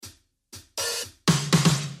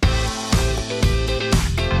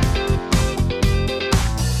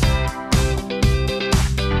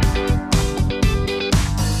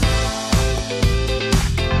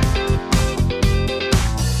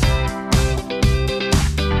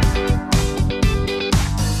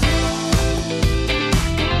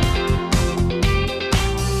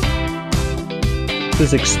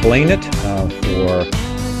is eXPlain It for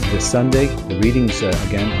this Sunday. The readings,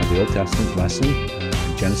 again, are the Old Testament lesson,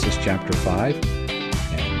 Genesis chapter 5,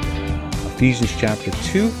 and Ephesians chapter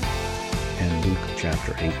 2, and Luke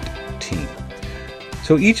chapter 18.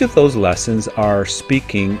 So each of those lessons are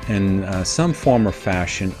speaking in some form or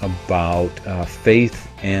fashion about faith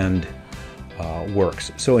and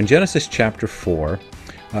works. So in Genesis chapter 4,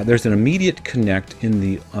 there's an immediate connect in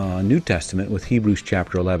the New Testament with Hebrews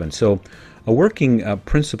chapter 11. So a working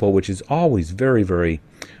principle, which is always very, very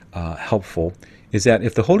helpful, is that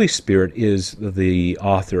if the Holy Spirit is the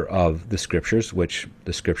author of the Scriptures, which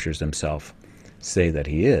the Scriptures themselves say that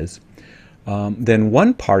He is, then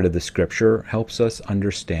one part of the Scripture helps us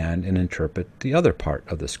understand and interpret the other part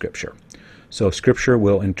of the Scripture. So Scripture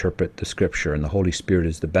will interpret the Scripture, and the Holy Spirit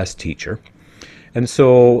is the best teacher. And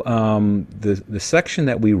so the section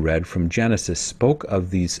that we read from Genesis spoke of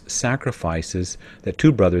these sacrifices that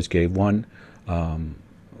two brothers gave. One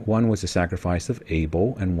was the sacrifice of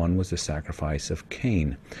Abel, and one was the sacrifice of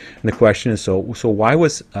Cain. And the question is, so why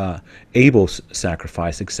was Abel's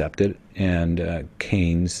sacrifice accepted and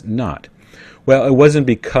Cain's not? Well, it wasn't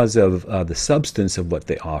because of the substance of what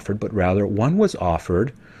they offered, but rather one was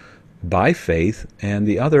offered by faith, and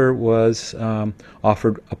the other was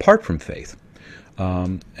offered apart from faith.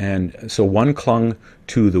 And so one clung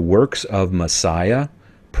to the works of Messiah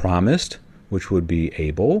promised, which would be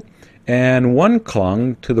Abel, and one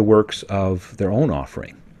clung to the works of their own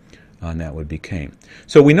offering, and that would be Cain.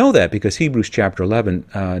 So we know that because Hebrews chapter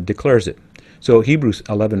 11 declares it. So Hebrews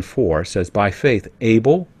 11:4 says, by faith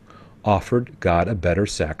Abel offered God a better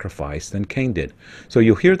sacrifice than Cain did. So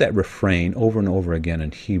you'll hear that refrain over and over again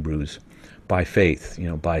in Hebrews. By faith,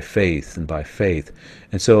 by faith and by faith.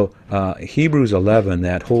 And so Hebrews 11,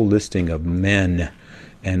 that whole listing of men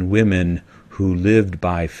and women who lived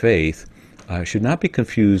by faith, should not be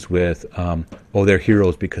confused with, they're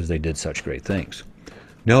heroes because they did such great things.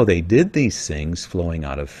 No, they did these things flowing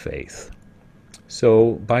out of faith.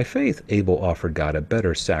 So by faith, Abel offered God a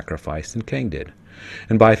better sacrifice than Cain did.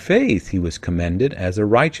 And by faith he was commended as a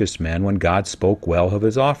righteous man when God spoke well of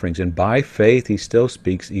his offerings. And by faith he still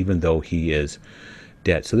speaks even though he is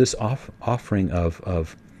dead. So this offering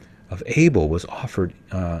of Abel was offered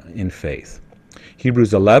in faith.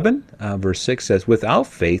 Hebrews 11 verse 6 says, without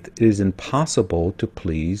faith it is impossible to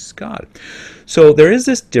please God. So there is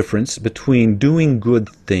this difference between doing good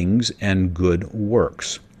things and good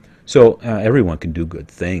works. So everyone can do good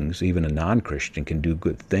things. Even a non-Christian can do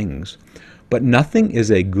good things. But nothing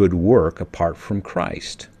is a good work apart from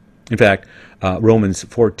Christ. In fact, Romans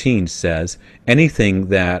 14 says, anything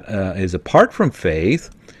that is apart from faith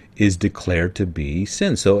is declared to be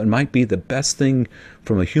sin. So it might be the best thing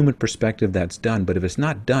from a human perspective that's done, but if it's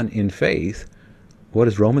not done in faith, what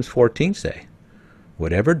does Romans 14 say?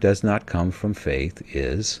 Whatever does not come from faith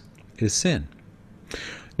is sin.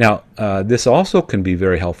 Now, this also can be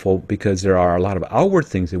very helpful because there are a lot of outward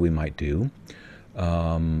things that we might do,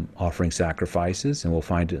 offering sacrifices, and we'll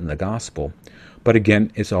find it in the gospel. But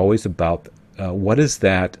again, it's always about what does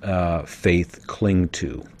that faith cling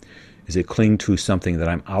to? Is it cling to something that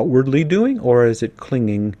I'm outwardly doing, or is it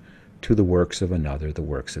clinging to the works of another, the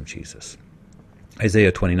works of Jesus?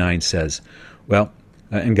 Isaiah 29 says,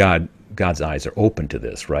 and God's eyes are open to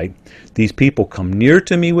this, right? These people come near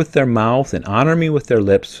to me with their mouth and honor me with their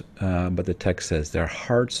lips, but the text says their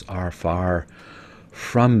hearts are far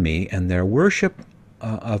from me, and their worship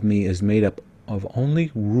of me is made up of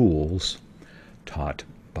only rules taught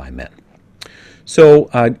by men. So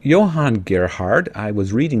Johann Gerhard, I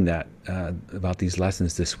was reading that about these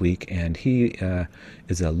lessons this week, and he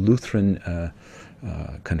is a Lutheran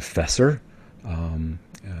confessor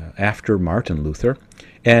after Martin Luther,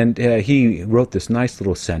 and he wrote this nice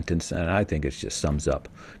little sentence, and I think it just sums up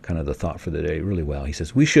kind of the thought for the day really well. He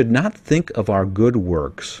says, we should not think of our good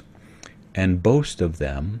works and boast of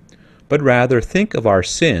them, but rather think of our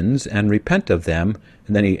sins and repent of them.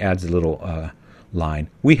 And then he adds a little line,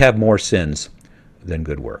 we have more sins than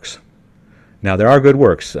good works. Now there are good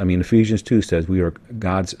works. Ephesians 2 says we are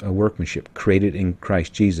God's workmanship, created in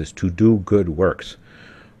Christ Jesus to do good works.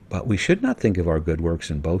 But we should not think of our good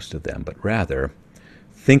works and boast of them, but rather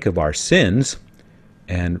think of our sins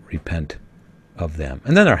and repent of them.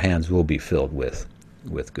 And then our hands will be filled with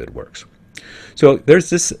good works. So there's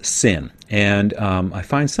this sin, and I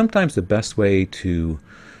find sometimes the best way to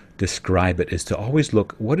describe it is to always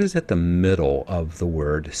look, what is at the middle of the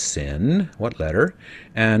word sin, what letter,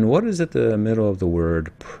 and what is at the middle of the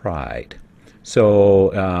word pride.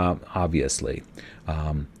 So obviously,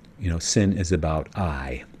 sin is about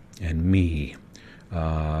I and me.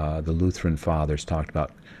 The Lutheran fathers talked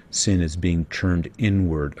about sin as being turned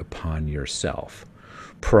inward upon yourself.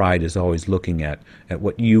 pride is always looking at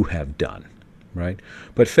what you have done, right?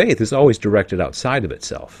 But faith is always directed outside of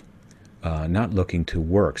itself, not looking to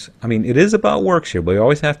works. I mean, it is about works here, but we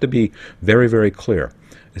always have to be very, very clear.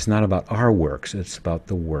 It's not about our works. It's about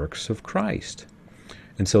the works of Christ.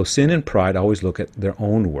 And so sin and pride always look at their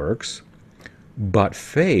own works, but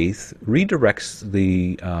faith redirects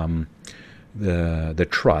the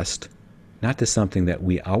trust not to something that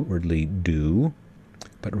we outwardly do,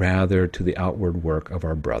 but rather to the outward work of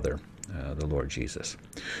our brother, the Lord Jesus.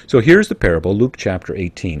 So here's the parable, Luke chapter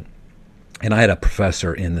 18. And I had a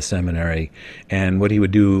professor in the seminary, and what he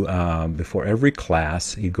would do before every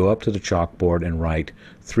class, he'd go up to the chalkboard and write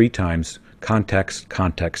 3 times context,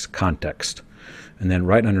 context, context. And then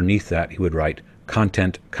right underneath that, he would write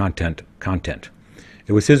content, content, content.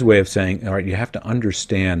 It was his way of saying, all right, you have to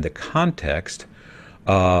understand the context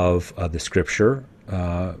of the Scripture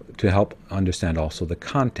to help understand also the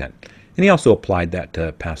content. And he also applied that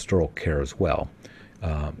to pastoral care as well.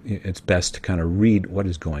 It's best to kind of read what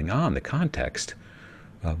is going on, the context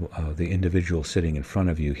of the individual sitting in front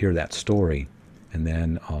of you, hear that story, and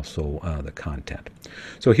then also the content.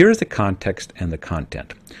 So here's the context and the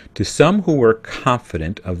content. To some who were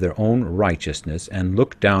confident of their own righteousness and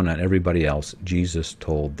looked down on everybody else, Jesus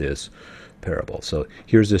told this parable. So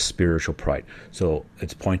here's this spiritual pride. So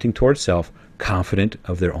it's pointing towards self, confident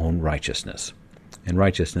of their own righteousness. And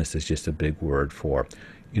righteousness is just a big word for,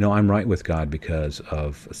 I'm right with God because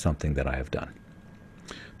of something that I have done.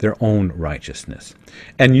 Their own righteousness.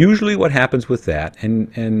 And usually what happens with that,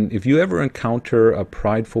 and if you ever encounter a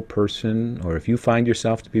prideful person, or if you find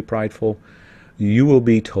yourself to be prideful, you will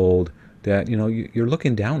be told that, you're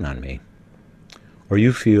looking down on me. Or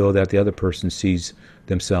you feel that the other person sees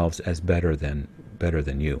themselves as better than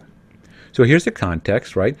you. So here's the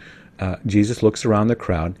context, right? Jesus looks around the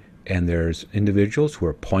crowd, and there's individuals who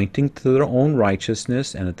are pointing to their own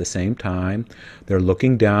righteousness, and at the same time, they're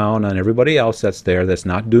looking down on everybody else that's there that's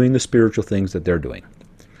not doing the spiritual things that they're doing.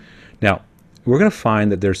 Now, we're going to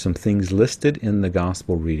find that there's some things listed in the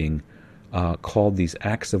gospel reading called these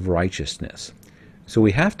acts of righteousness. So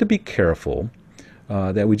we have to be careful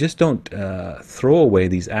that we just don't throw away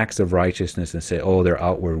these acts of righteousness and say, oh, they're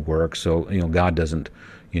outward works, so God doesn't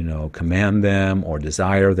command them or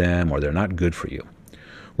desire them, or they're not good for you.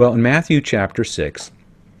 Well, in Matthew chapter 6,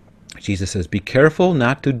 Jesus says, "Be careful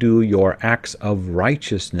not to do your acts of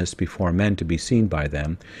righteousness before men to be seen by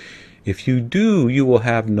them. If you do, you will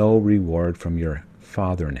have no reward from your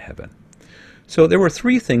Father in heaven." So there were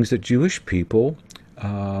 3 things that Jewish people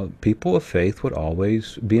of faith would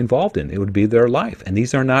always be involved in. It would be their life, and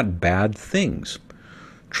these are not bad things.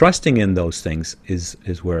 Trusting in those things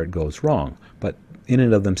is where it goes wrong. But in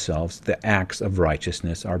and of themselves, the acts of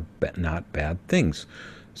righteousness are not bad things.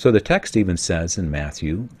 So the text even says in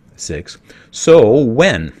Matthew 6, So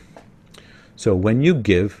when you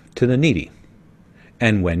give to the needy,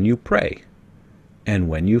 and when you pray, and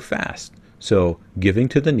when you fast. So giving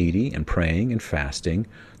to the needy and praying and fasting,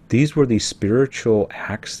 these were these spiritual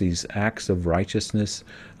acts, these acts of righteousness,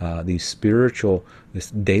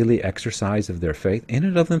 this daily exercise of their faith, in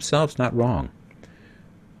and of themselves not wrong.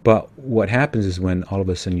 But what happens is when all of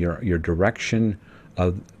a sudden your direction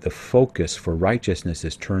of the focus for righteousness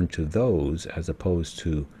is turned to those as opposed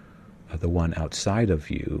to the one outside of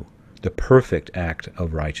you, the perfect act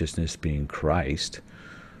of righteousness being Christ,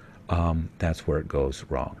 that's where it goes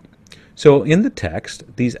wrong. So in the text,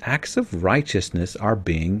 these acts of righteousness are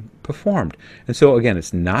being performed. And so again,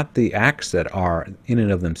 it's not the acts that are in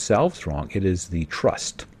and of themselves wrong, it is the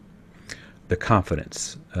trust, the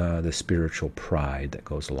confidence, the spiritual pride that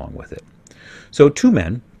goes along with it. So 2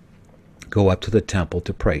 men go up to the temple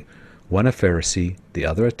to pray, one a Pharisee, the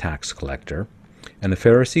other a tax collector. And the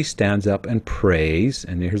Pharisee stands up and prays,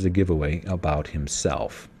 and here's a giveaway about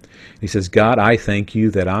himself. He says, "God, I thank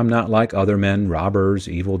you that I'm not like other men, robbers,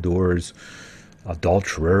 evildoers,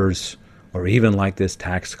 adulterers, or even like this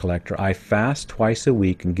tax collector. I fast twice a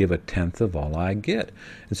week and give 1/10 of all I get."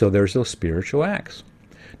 And so there's those spiritual acts.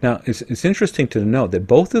 Now, it's interesting to note that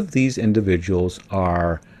both of these individuals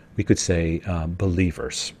are, we could say,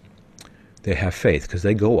 believers. They have faith because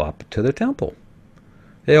they go up to the temple.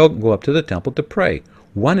 They all go up to the temple to pray.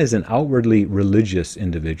 One is an outwardly religious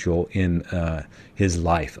individual in his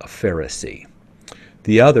life, a Pharisee.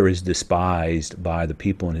 The other is despised by the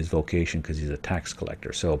people in his vocation because he's a tax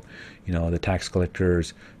collector. So, the tax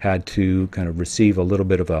collectors had to kind of receive a little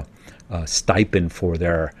bit of a stipend for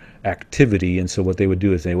their activity, and so what they would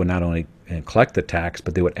do is they would not only collect the tax,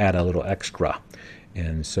 but they would add a little extra.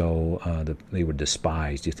 And so they were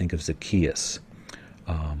despised. You think of Zacchaeus.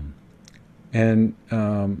 And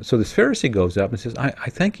so this Pharisee goes up and says, I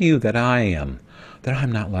thank you that I'm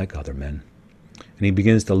not like other men. And he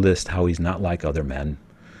begins to list how he's not like other men.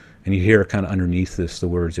 And you hear kind of underneath this the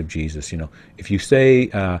words of Jesus. If you say,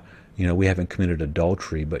 we haven't committed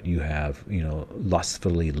adultery, but you have,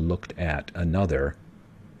 lustfully looked at another,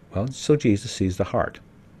 well, so Jesus sees the heart.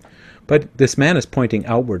 But this man is pointing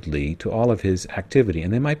outwardly to all of his activity,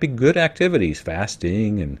 and they might be good activities,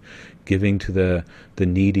 fasting and giving to the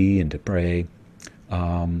needy and to pray,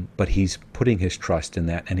 but he's putting his trust in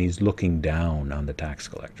that, and he's looking down on the tax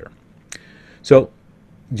collector. So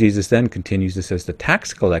Jesus then continues to says, the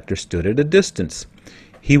tax collector stood at a distance.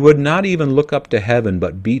 He would not even look up to heaven,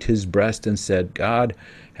 but beat his breast and said, God,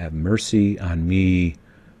 have mercy on me,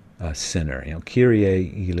 a sinner. Kyrie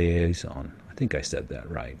eleison. I think I said that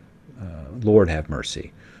right. Lord, have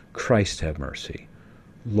mercy. Christ, have mercy.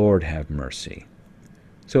 Lord, have mercy.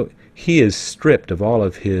 So he is stripped of all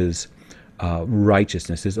of his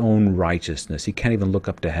righteousness, his own righteousness. He can't even look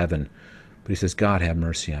up to heaven. But he says, God, have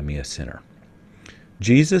mercy on me, a sinner.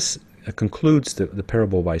 Jesus concludes the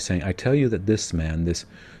parable by saying, I tell you that this man,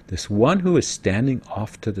 this one who is standing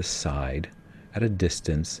off to the side at a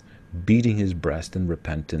distance, beating his breast in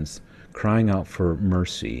repentance, crying out for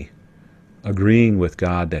mercy, agreeing with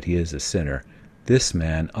God that he is a sinner, this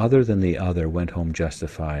man, other than the other, went home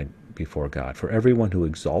justified before God. For everyone who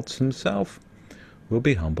exalts himself will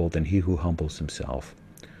be humbled, and he who humbles himself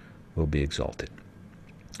will be exalted.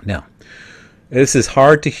 Now, this is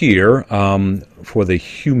hard to hear for the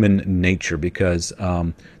human nature, because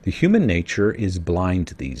the human nature is blind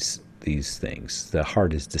to these things. The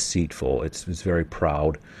heart is deceitful. It's very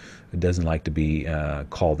proud. It doesn't like to be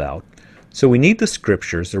called out. So we need the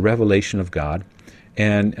Scriptures, the revelation of God,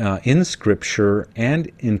 and in Scripture and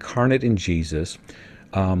incarnate in Jesus,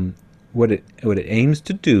 what it aims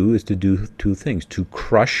to do is to do two things: to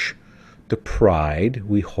crush the pride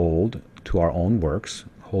we hold to our own works.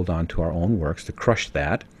 Hold on to our own works, to crush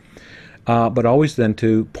that, but always then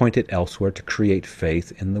to point it elsewhere, to create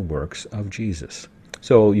faith in the works of Jesus.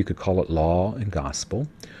 So you could call it law and gospel,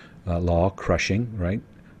 law crushing, right,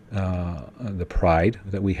 the pride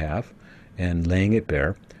that we have and laying it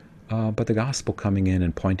bare, but the gospel coming in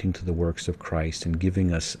and pointing to the works of Christ and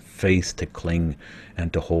giving us faith to cling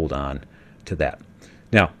and to hold on to that.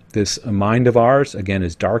 Now, this mind of ours, again,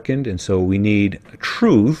 is darkened, and so we need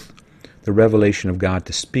truth, the revelation of God,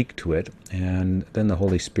 to speak to it, and then the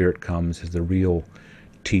Holy Spirit comes as the real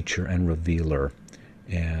teacher and revealer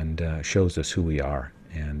and shows us who we are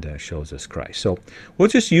and shows us Christ. So we'll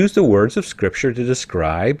just use the words of Scripture to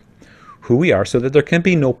describe who we are so that there can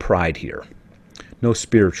be no pride here, no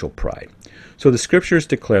spiritual pride. So the Scriptures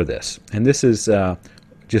declare this, and this is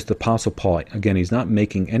just the Apostle Paul. Again, he's not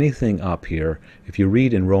making anything up here. If you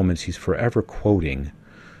read in Romans, he's forever quoting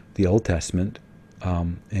the Old Testament,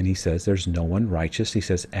 and he says, there's no one righteous. He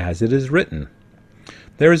says, as it is written,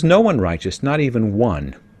 there is no one righteous, not even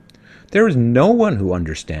one. There is no one who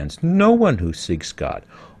understands, no one who seeks God.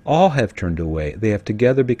 All have turned away. They have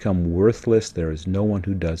together become worthless. There is no one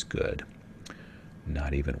who does good,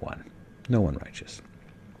 not even one. No one righteous.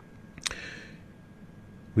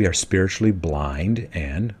 We are spiritually blind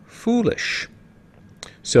and foolish.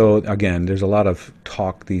 So again, there's a lot of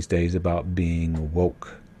talk these days about being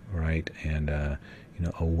woke, right, and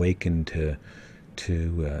awakened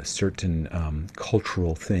to certain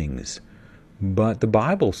cultural things. But the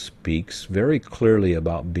Bible speaks very clearly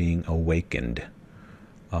about being awakened,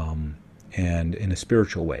 and in a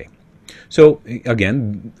spiritual way. So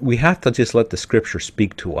again, we have to just let the Scripture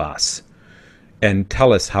speak to us and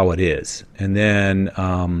tell us how it is, and then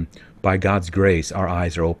by God's grace, our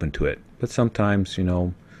eyes are open to it. But sometimes,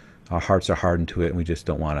 our hearts are hardened to it, and we just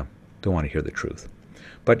don't want to hear the truth.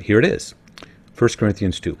 But here it is, 1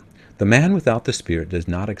 Corinthians 2. The man without the Spirit does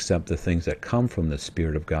not accept the things that come from the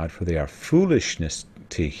Spirit of God, for they are foolishness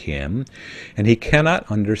to him, and he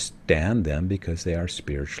cannot understand them because they are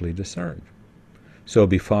spiritually discerned. So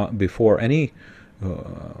before any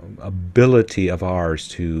ability of ours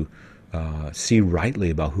to see rightly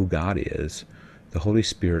about who God is, the Holy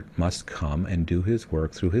Spirit must come and do His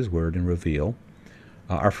work through His Word and reveal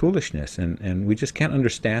our foolishness, and we just can't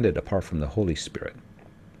understand it apart from the Holy Spirit.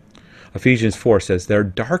 Ephesians 4 says, they're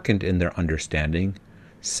darkened in their understanding,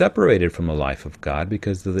 separated from the life of God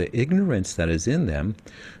because of the ignorance that is in them,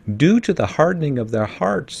 due to the hardening of their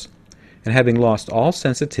hearts. And having lost all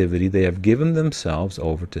sensitivity, they have given themselves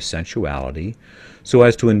over to sensuality, so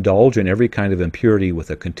as to indulge in every kind of impurity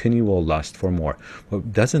with a continual lust for more. Well,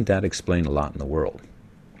 doesn't that explain a lot in the world?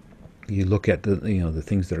 You look at the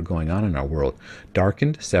things that are going on in our world.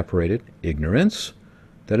 Darkened, separated, ignorance,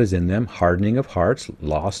 that is in them, hardening of hearts,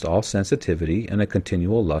 lost all sensitivity, and a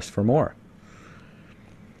continual lust for more.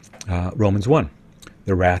 Romans 1.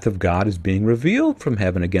 The wrath of God is being revealed from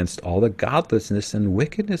heaven against all the godlessness and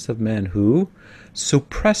wickedness of men who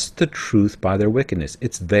suppress the truth by their wickedness.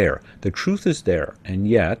 It's there. The truth is there. And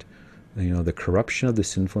yet, the corruption of the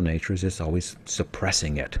sinful nature is just always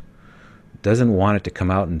suppressing it. Doesn't want it to come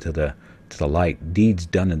out into the light. Deeds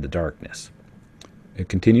done in the darkness. It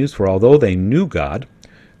continues, for although they knew God,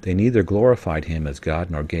 they neither glorified him as God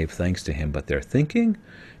nor gave thanks to him, but their thinking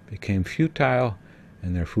became futile,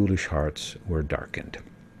 and their foolish hearts were darkened.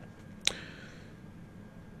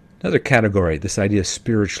 Another category, this idea of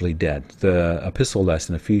spiritually dead. The epistle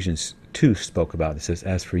lesson, Ephesians 2, spoke about this. It says,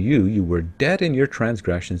 as for you, you were dead in your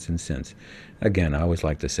transgressions and sins. Again, I always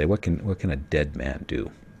like to say, what can a dead man do?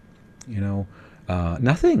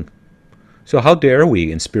 Nothing. So how dare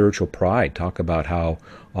we, in spiritual pride, talk about how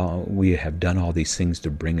we have done all these things to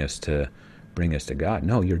bring us to God?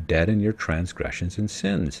 No, you're dead in your transgressions and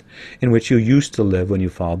sins, in which you used to live when you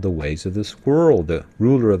followed the ways of this world, the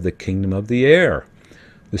ruler of the kingdom of the air,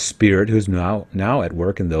 the spirit who is now at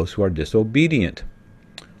work in those who are disobedient.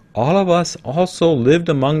 All of us also lived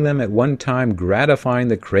among them at one time, gratifying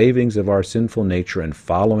the cravings of our sinful nature and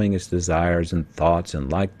following its desires and thoughts,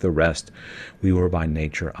 and like the rest, we were by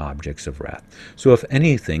nature objects of wrath. So if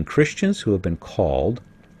anything, Christians who have been called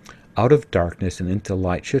out of darkness and into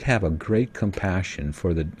light should have a great compassion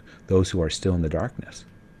for those who are still in the darkness.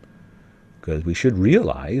 Because we should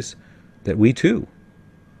realize that we too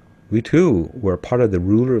were part of the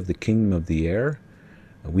ruler of the kingdom of the air.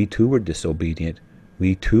 We too were disobedient.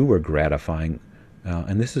 We too were gratifying.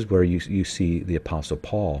 And this is where you see the Apostle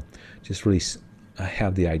Paul just really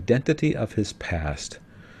have the identity of his past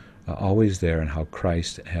always there, and how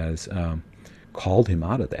Christ has called him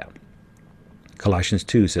out of that. Colossians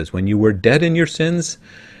 2 says, when you were dead in your sins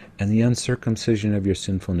and the uncircumcision of your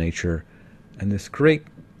sinful nature, and this great,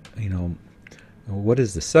 what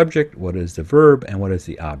is the subject, what is the verb, and what is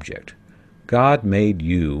the object? God made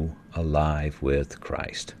you alive with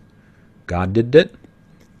Christ. God did it.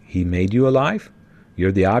 He made you alive.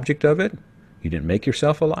 You're the object of it. You didn't make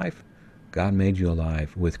yourself alive. God made you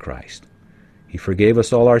alive with Christ. He forgave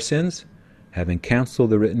us all our sins, having canceled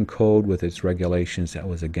the written code with its regulations that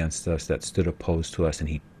was against us, that stood opposed to us, and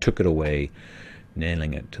he took it away,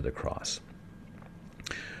 nailing it to the cross.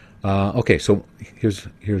 Okay, so here's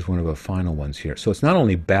one of the final ones here. So it's not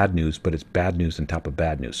only bad news, but it's bad news on top of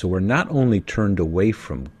bad news. So we're not only turned away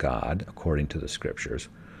from God, according to the Scriptures,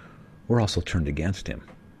 we're also turned against him.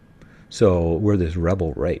 So we're this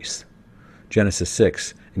rebel race. Genesis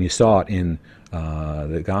 6, and you saw it in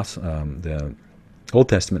the Old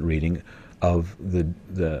Testament reading of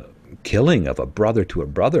the killing of a brother to a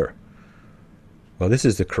brother. Well, this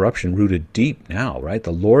is the corruption rooted deep now, right?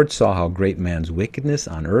 The Lord saw how great man's wickedness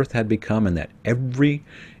on earth had become, and that every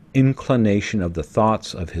inclination of the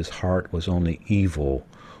thoughts of his heart was only evil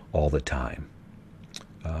all the time.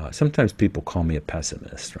 Sometimes people call me a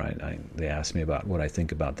pessimist, right? They ask me about what I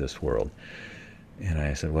think about this world. And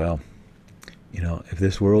I said, well, if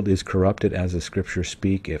this world is corrupted as the Scriptures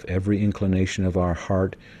speak, if every inclination of our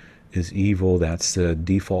heart is evil, that's the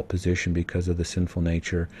default position because of the sinful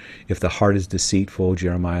nature. If the heart is deceitful,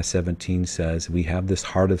 Jeremiah 17 says, we have this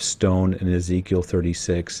heart of stone in Ezekiel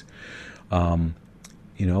 36.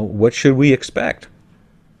 What should we expect?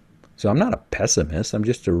 So I'm not a pessimist, I'm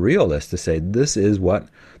just a realist to say this is what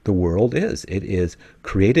the world is. It is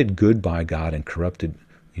created good by God and corrupted,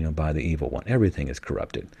 by the evil one. Everything is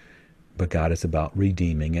corrupted. But God is about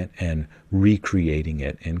redeeming it and recreating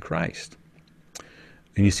it in Christ.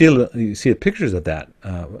 And you see the pictures of that.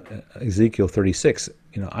 Ezekiel 36,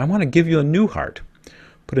 I want to give you a new heart,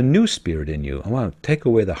 put a new spirit in you. I want to take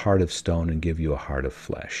away the heart of stone and give you a heart of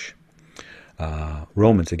flesh.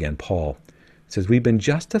 Romans, again, Paul says, we've been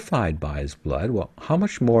justified by his blood. Well, how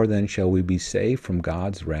much more then shall we be saved from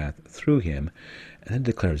God's wrath through him? And then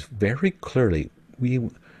declares very clearly,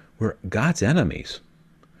 we're God's enemies.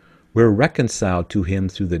 We're reconciled to him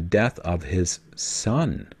through the death of his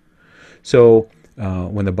Son. So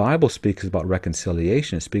when the Bible speaks about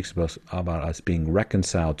reconciliation, it speaks about us being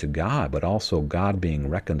reconciled to God, but also God being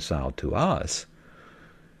reconciled to us.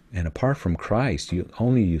 And apart from Christ,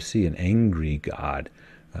 you see an angry God,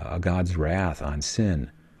 God's wrath on sin.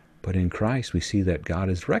 But in Christ, we see that God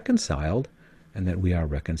is reconciled and that we are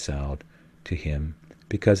reconciled to him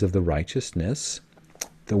because of the righteousness,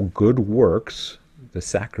 the good works, the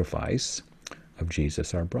sacrifice of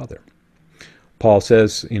Jesus, our brother. Paul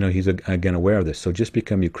says, he's again aware of this. So just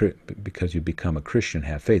because you become a Christian,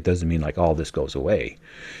 have faith, doesn't mean like all this goes away.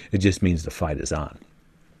 It just means the fight is on.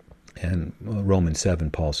 And Romans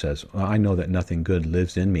 7, Paul says, I know that nothing good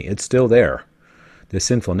lives in me. It's still there. The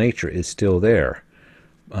sinful nature is still there.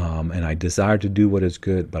 And I desire to do what is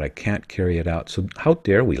good, but I can't carry it out. So how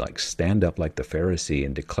dare we stand up like the Pharisee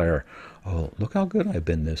and declare, oh, look how good I've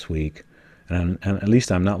been this week. And at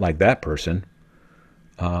least I'm not like that person.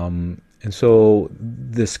 And so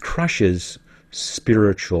this crushes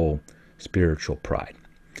spiritual pride.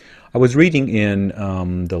 I was reading in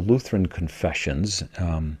the Lutheran Confessions.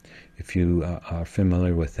 If you are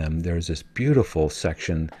familiar with them, there's this beautiful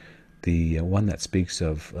section, the one that speaks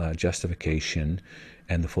of justification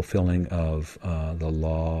and the fulfilling of the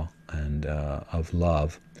law and of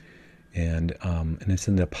love. And it's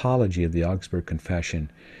in the Apology of the Augsburg Confession.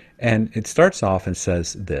 And it starts off and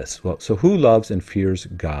says this, well, so who loves and fears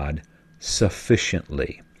God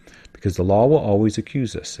sufficiently? Because the law will always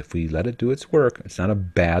accuse us. If we let it do its work, it's not a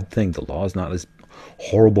bad thing. The law is not this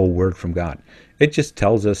horrible word from God. It just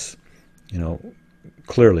tells us,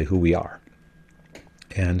 clearly who we are.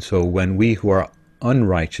 And so when we who are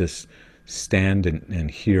unrighteous stand and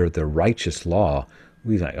hear the righteous law,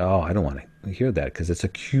 we like, oh, I don't want to hear that because it's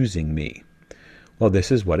accusing me. Well,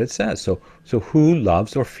 this is what it says. So who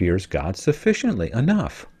loves or fears God sufficiently?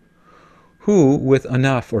 Enough. Who, with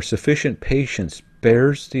enough or sufficient patience,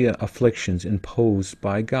 bears the afflictions imposed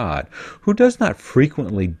by God? Who does not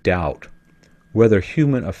frequently doubt whether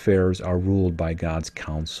human affairs are ruled by God's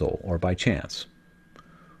counsel or by chance?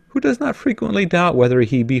 Who does not frequently doubt whether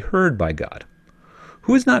he be heard by God?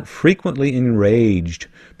 Who is not frequently enraged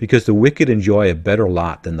because the wicked enjoy a better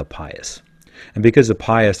lot than the pious, and because the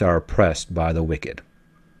pious are oppressed by the wicked?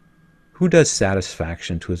 Who does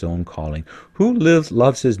satisfaction to his own calling? Who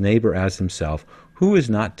loves his neighbor as himself? Who is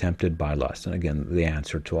not tempted by lust? And again, the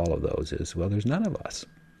answer to all of those is, well, there's none of us.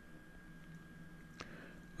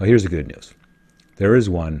 Well, here's the good news. There is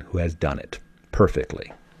one who has done it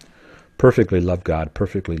perfectly. Perfectly loved God,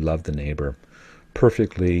 perfectly loved the neighbor,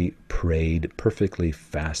 perfectly prayed, perfectly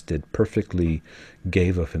fasted, perfectly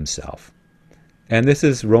gave of himself. And this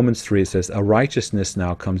is Romans 3. It says, a righteousness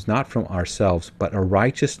now comes not from ourselves, but a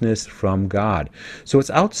righteousness from God. So it's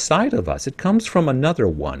outside of us. It comes from another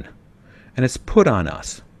one. And it's put on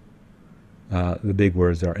us. The big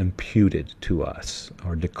words are imputed to us,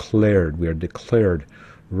 or declared. We are declared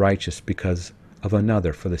righteous because of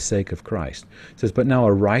another for the sake of Christ. It says, but now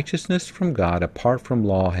a righteousness from God apart from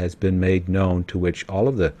law has been made known, to which all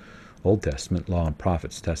of the Old Testament law and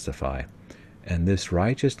prophets testify. And this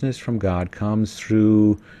righteousness from God comes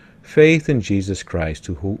through faith in Jesus Christ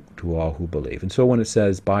to all who believe. And so when it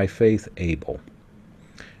says, by faith Abel,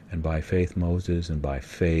 and by faith Moses, and by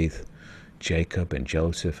faith Jacob and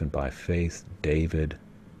Joseph, and by faith David,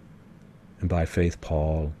 and by faith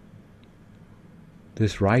Paul,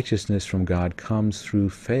 this righteousness from God comes through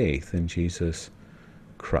faith in Jesus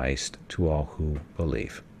Christ to all who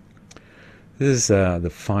believe. This is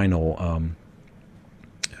the final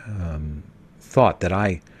thought that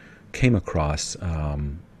I came across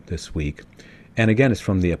this week. And again, it's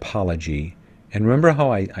from the Apology. And remember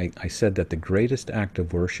how I said that the greatest act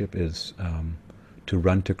of worship is to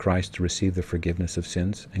run to Christ to receive the forgiveness of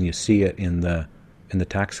sins? And you see it in the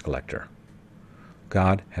tax collector.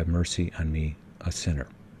 God, have mercy on me, a sinner.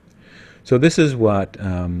 So this is what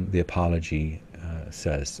the Apology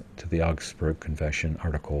says to the Augsburg Confession,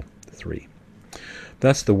 Article 3.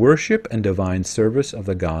 Thus, the worship and divine service of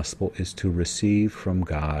the gospel is to receive from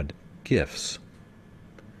God gifts.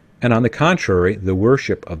 And on the contrary, the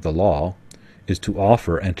worship of the law is to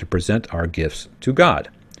offer and to present our gifts to God.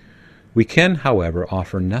 We can, however,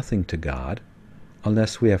 offer nothing to God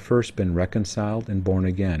unless we have first been reconciled and born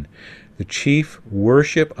again. The chief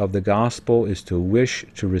worship of the gospel is to wish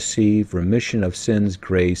to receive remission of sins,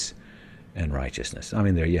 grace, and righteousness. I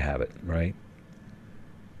mean, there you have it, right?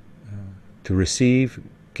 To receive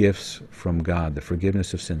gifts from God, the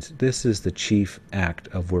forgiveness of sins. This is the chief act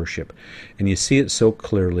of worship. And you see it so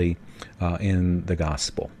clearly in the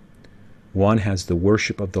gospel. One has the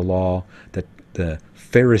worship of the law, that the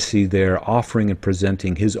Pharisee there offering and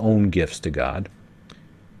presenting his own gifts to God,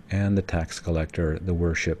 and the tax collector, the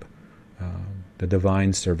worship, the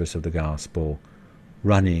divine service of the gospel,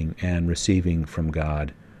 running and receiving from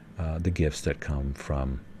God the gifts that come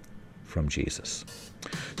from Jesus.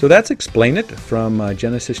 So that's eXPlain It from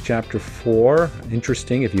Genesis chapter 4.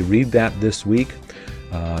 Interesting if you read that this week.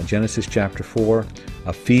 Genesis chapter 4,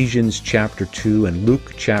 Ephesians chapter 2, and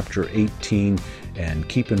Luke chapter 18. And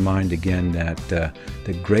keep in mind again that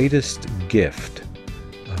the greatest gift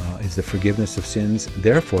is the forgiveness of sins.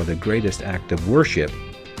 Therefore, the greatest act of worship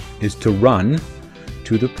is to run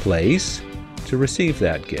to the place to receive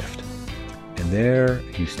that gift. And there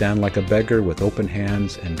you stand like a beggar with open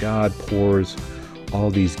hands, and God pours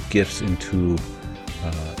all these gifts into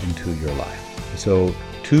your life. So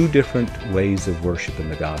 2 different ways of worship in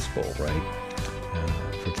the gospel, right,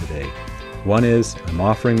 for today. One is, I'm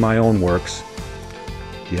offering my own works.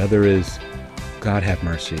 The other is, God have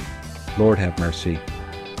mercy, Lord have mercy,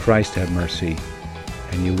 Christ have mercy.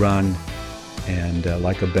 And you run, and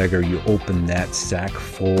like a beggar, you open that sack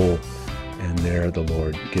full, and there the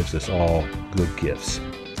Lord gives us all good gifts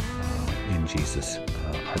in Jesus,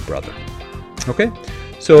 our brother. Okay,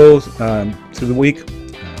 so through the week,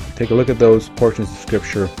 take a look at those portions of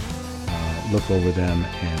Scripture, look over them,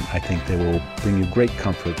 and I think they will bring you great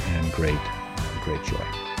comfort and great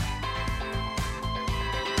joy.